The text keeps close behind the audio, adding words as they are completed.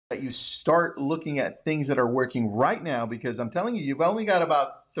that you start looking at things that are working right now, because I'm telling you, you've only got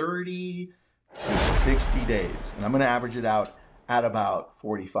about 30 to 60 days. And I'm going to average it out at about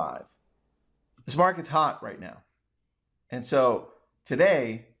 45. This market's hot right now. And so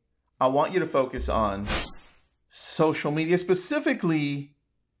today, I want you to focus on social media. Specifically,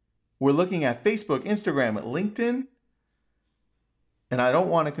 we're looking at Facebook, Instagram, LinkedIn. And I don't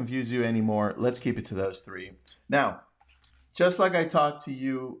want to confuse you anymore. Let's keep it to those three. Now, just like I talked to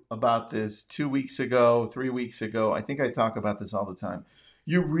you about this 2 weeks ago, 3 weeks ago, I think I talk about this all the time.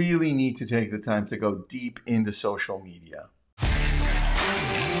 You really need to take the time to go deep into social media.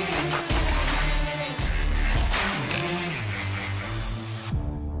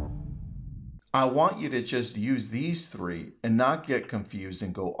 I want you to just use these three and not get confused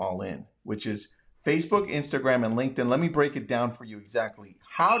and go all in, which is Facebook, Instagram, and LinkedIn. Let me break it down for you exactly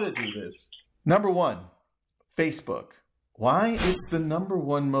how to do this. Number one, Facebook. Why? It's the number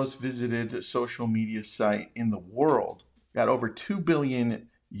one most visited social media site in the world. Got over 2 billion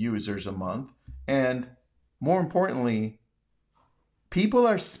users a month. And more importantly, people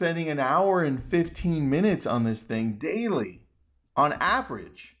are spending an hour and 15 minutes on this thing daily on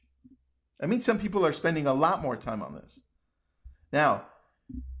average. I mean, some people are spending a lot more time on this. Now,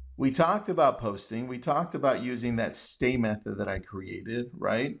 we talked about posting. We talked about using that stay method that I created,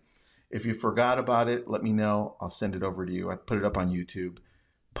 right? If you forgot about it, let me know. I'll send it over to you. I put it up on YouTube.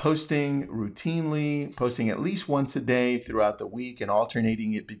 Posting routinely, posting at least once a day throughout the week and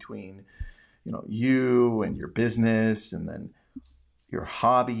alternating it between, you and your business and then your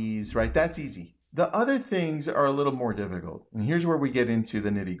hobbies, right? That's easy. The other things are a little more difficult. And here's where we get into the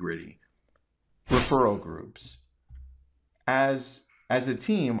nitty-gritty. Referral groups. As a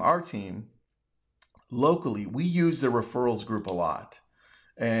team, our team, locally, we use the referrals group a lot.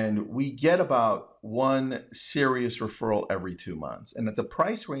 And we get about one serious referral every 2 months. And at the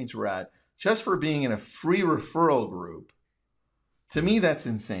price range we're at, just for being in a free referral group, to me, that's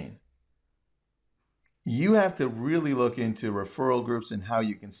insane. You have to really look into referral groups and how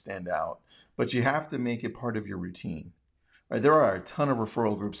you can stand out, but you have to make it part of your routine. Right? There are a ton of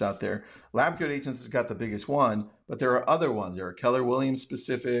referral groups out there. Lab Coat Agents has got the biggest one, but there are other ones. There are Keller Williams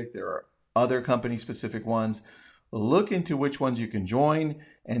specific. There are other company specific ones. Look into which ones you can join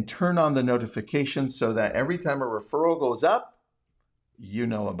and turn on the notifications so that every time a referral goes up, you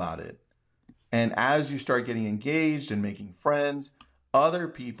know about it. And as you start getting engaged and making friends, other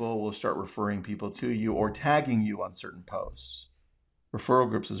people will start referring people to you or tagging you on certain posts. Referral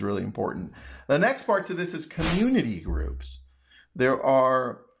groups is really important. The next part to this is community groups. There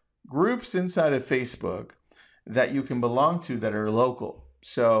are groups inside of Facebook that you can belong to that are local.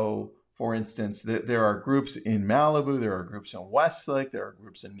 So, for instance, there are groups in Malibu, there are groups in Westlake, there are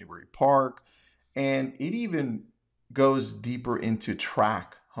groups in Newbury Park, and it even goes deeper into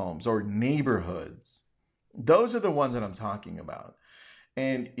tract homes or neighborhoods. Those are the ones that I'm talking about.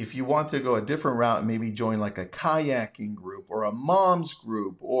 And if you want to go a different route, maybe join like a kayaking group or a mom's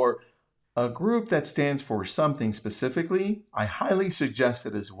group or a group that stands for something specifically, I highly suggest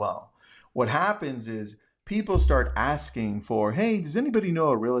it as well. What happens is people start asking for, hey, does anybody know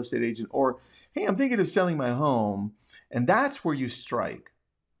a real estate agent? Or, hey, I'm thinking of selling my home. And that's where you strike.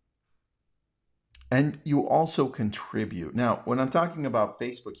 And you also contribute. Now, when I'm talking about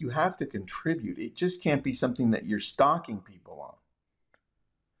Facebook, you have to contribute. It just can't be something that you're stalking people on.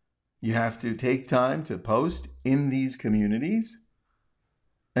 You have to take time to post in these communities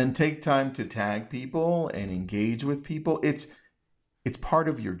and take time to tag people and engage with people. It's part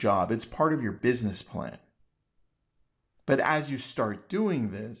of your job. It's part of your business plan. But as you start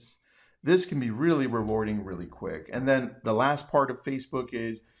doing this, this can be really rewarding really quick. And then the last part of Facebook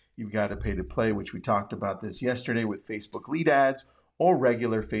is you've got to pay to play, which we talked about this yesterday with Facebook lead ads or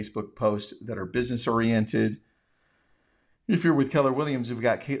regular Facebook posts that are business oriented. If you're with Keller Williams, you've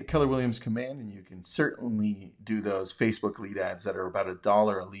got Keller Williams Command, and you can certainly do those Facebook lead ads that are about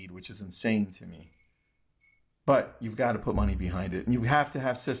 $1 a lead, which is insane to me. But you've got to put money behind it, and you have to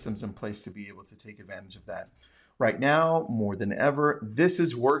have systems in place to be able to take advantage of that. Right now, more than ever, this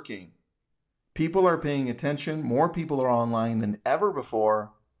is working. People are paying attention. More people are online than ever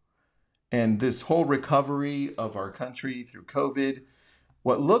before. And this whole recovery of our country through COVID,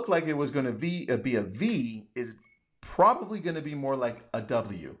 what looked like it was going to be a V is probably going to be more like a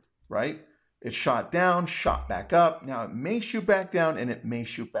W, right? It shot down, shot back up. Now it may shoot back down and it may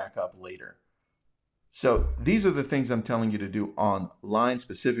shoot back up later. So these are the things I'm telling you to do online,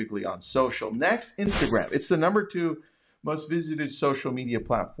 specifically on social. Next, Instagram. It's the number 2 most visited social media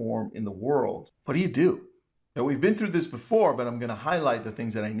platform in the world. What do you do? Now, we've been through this before, but I'm going to highlight the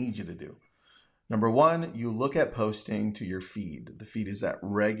things that I need you to do. Number one, you look at posting to your feed. The feed is that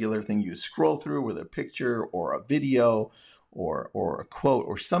regular thing you scroll through with a picture or a video or a quote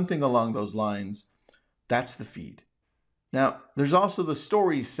or something along those lines. That's the feed. Now, there's also the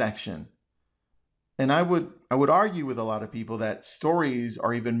stories section. And I would argue with a lot of people that stories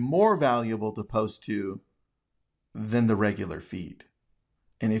are even more valuable to post to than the regular feed.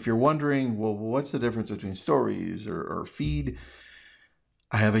 And if you're wondering, well, what's the difference between stories or feed?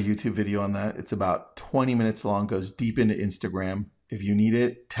 I have a YouTube video on that. It's about 20 minutes long, goes deep into Instagram. If you need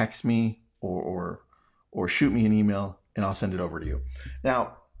it, text me or shoot me an email and I'll send it over to you.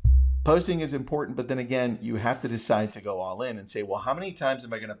 Now, posting is important, but then again, you have to decide to go all in and say, well, how many times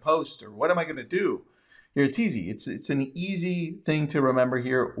am I going to post or what am I going to do? Here, it's easy. It's an easy thing to remember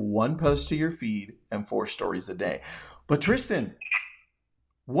here. 1 post to your feed and 4 stories a day. But Tristan,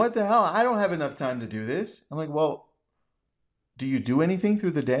 what the hell? I don't have enough time to do this. I'm like, well, do you do anything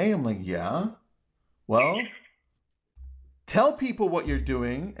through the day? I'm like, yeah. Well, tell people what you're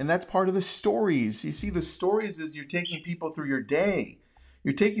doing, and that's part of the stories. You see, the stories is you're taking people through your day.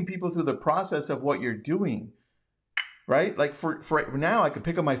 You're taking people through the process of what you're doing, right? Like for now, I could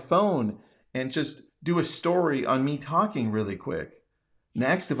pick up my phone and just do a story on me talking really quick.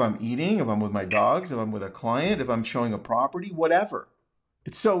 Next, if I'm eating, if I'm with my dogs, if I'm with a client, if I'm showing a property, whatever.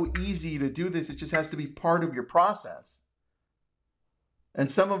 It's so easy to do this. It just has to be part of your process. And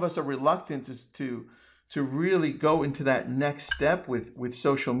some of us are reluctant to really go into that next step with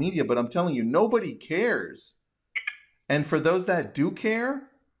social media. But I'm telling you, nobody cares. And for those that do care,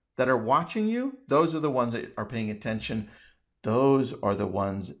 that are watching you, those are the ones that are paying attention. Those are the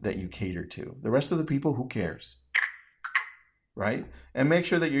ones that you cater to. The rest of the people, who cares? Right? And make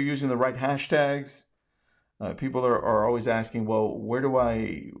sure that you're using the right hashtags. People are always asking, well, where do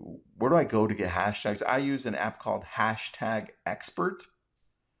I go to get hashtags? I use an app called Hashtag Expert.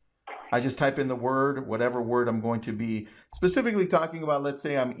 I just type in the word, whatever word I'm going to be specifically talking about. Let's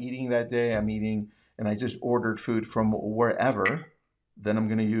say I'm eating that day, and I just ordered food from wherever. Then I'm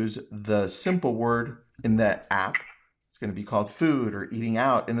going to use the simple word in that app. It's going to be called food or eating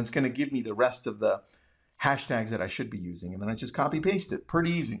out, and it's going to give me the rest of the hashtags that I should be using. And then I just copy paste it.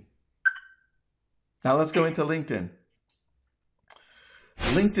 Pretty easy. Now let's go into LinkedIn.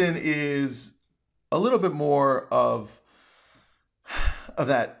 LinkedIn is a little bit more of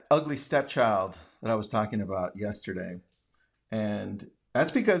that ugly stepchild that I was talking about yesterday. And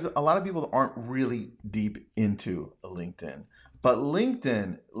that's because a lot of people aren't really deep into LinkedIn. But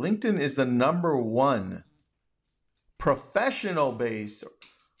LinkedIn is the #1 professional-based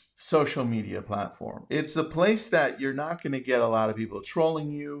social media platform. It's the place that you're not going to get a lot of people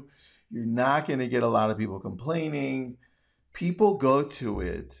trolling you. You're not going to get a lot of people complaining. People go to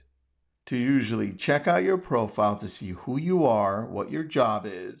it to usually check out your profile to see who you are, what your job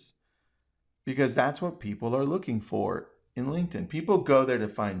is, because that's what people are looking for in LinkedIn. People go there to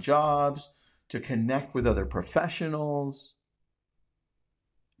find jobs, to connect with other professionals.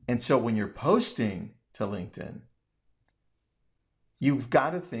 And so when you're posting to LinkedIn, you've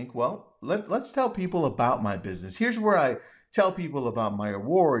got to think, well, let's tell people about my business. Here's where I tell people about my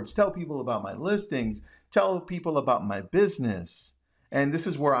awards, tell people about my listings, tell people about my business. And this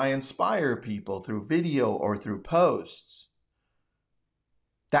is where I inspire people through video or through posts.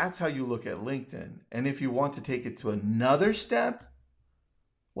 That's how you look at LinkedIn. And if you want to take it to another step,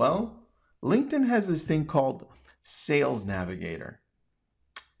 well, LinkedIn has this thing called Sales Navigator.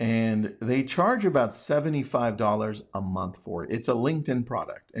 And they charge about $75 a month for it. It's a LinkedIn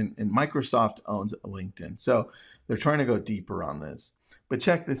product, and Microsoft owns LinkedIn. So they're trying to go deeper on this. But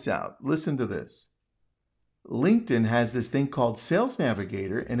check this out. Listen to this. LinkedIn has this thing called Sales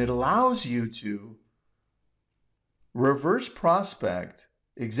Navigator, and it allows you to reverse prospect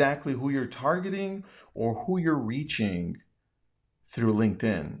exactly who you're targeting or who you're reaching through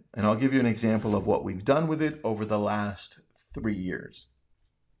LinkedIn. And I'll give you an example of what we've done with it over the last 3 years.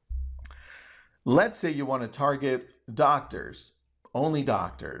 Let's say you want to target doctors, and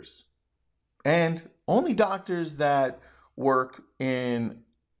only doctors that work in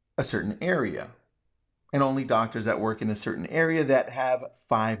a certain area, and only doctors that work in a certain area that have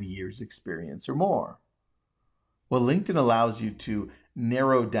 5 years experience or more. Well, LinkedIn allows you to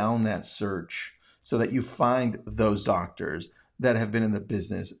narrow down that search so that you find those doctors that have been in the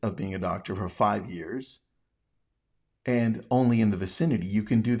business of being a doctor for 5 years and only in the vicinity. You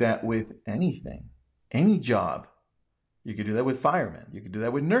can do that with anything, any job. You can do that with firemen. You can do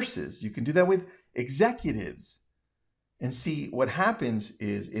that with nurses. You can do that with executives. And see, what happens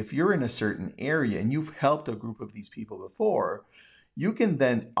is if you're in a certain area and you've helped a group of these people before, you can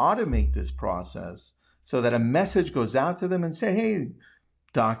then automate this process so that a message goes out to them and say, hey,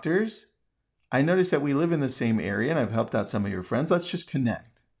 doctors, I noticed that we live in the same area and I've helped out some of your friends. Let's just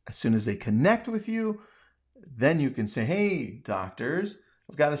connect. As soon as they connect with you, then you can say, hey, doctors,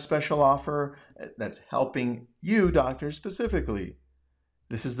 I've got a special offer that's helping you, doctors, specifically.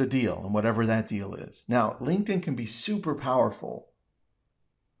 This is the deal, and whatever that deal is. Now, LinkedIn can be super powerful,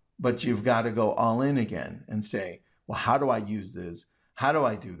 but you've got to go all in again and say, well, how do I use this? How do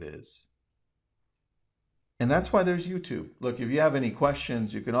I do this? And that's why there's YouTube. Look, if you have any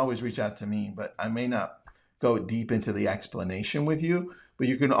questions, you can always reach out to me, but I may not go deep into the explanation with you, but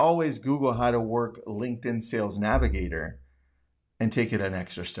you can always Google how to work LinkedIn Sales Navigator and take it an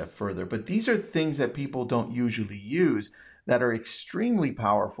extra step further. But these are things that people don't usually use that are extremely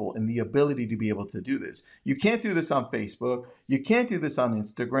powerful in the ability to be able to do this. You can't do this on Facebook. You can't do this on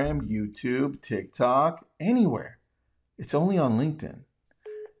Instagram, YouTube, TikTok, anywhere. It's only on LinkedIn.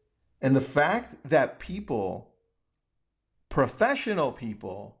 And the fact that people, professional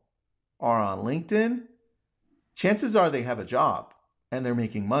people, are on LinkedIn, chances are they have a job and they're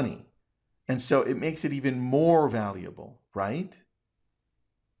making money. And so it makes it even more valuable, right?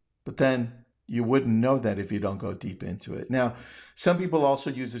 But then you wouldn't know that if you don't go deep into it. Now, some people also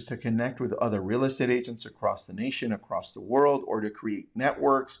use this to connect with other real estate agents across the nation, across the world, or to create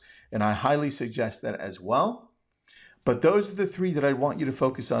networks. And I highly suggest that as well. But those are the three that I want you to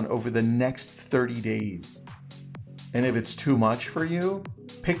focus on over the next 30 days. And if it's too much for you,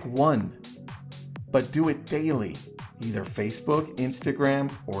 pick one, but do it daily, either Facebook,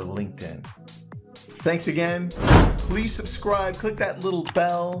 Instagram, or LinkedIn. Thanks again. Please subscribe, click that little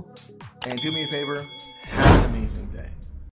bell, and do me a favor, have an amazing day.